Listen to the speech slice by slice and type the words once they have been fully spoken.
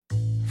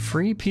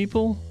Free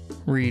people,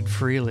 read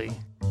freely.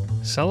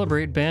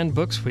 Celebrate Banned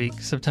Books Week,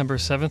 September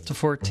 7th to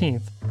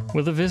 14th,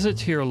 with a visit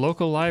to your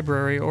local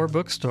library or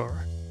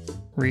bookstore.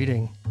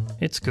 Reading,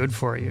 it's good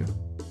for you.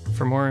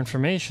 For more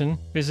information,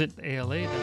 visit ALA.org.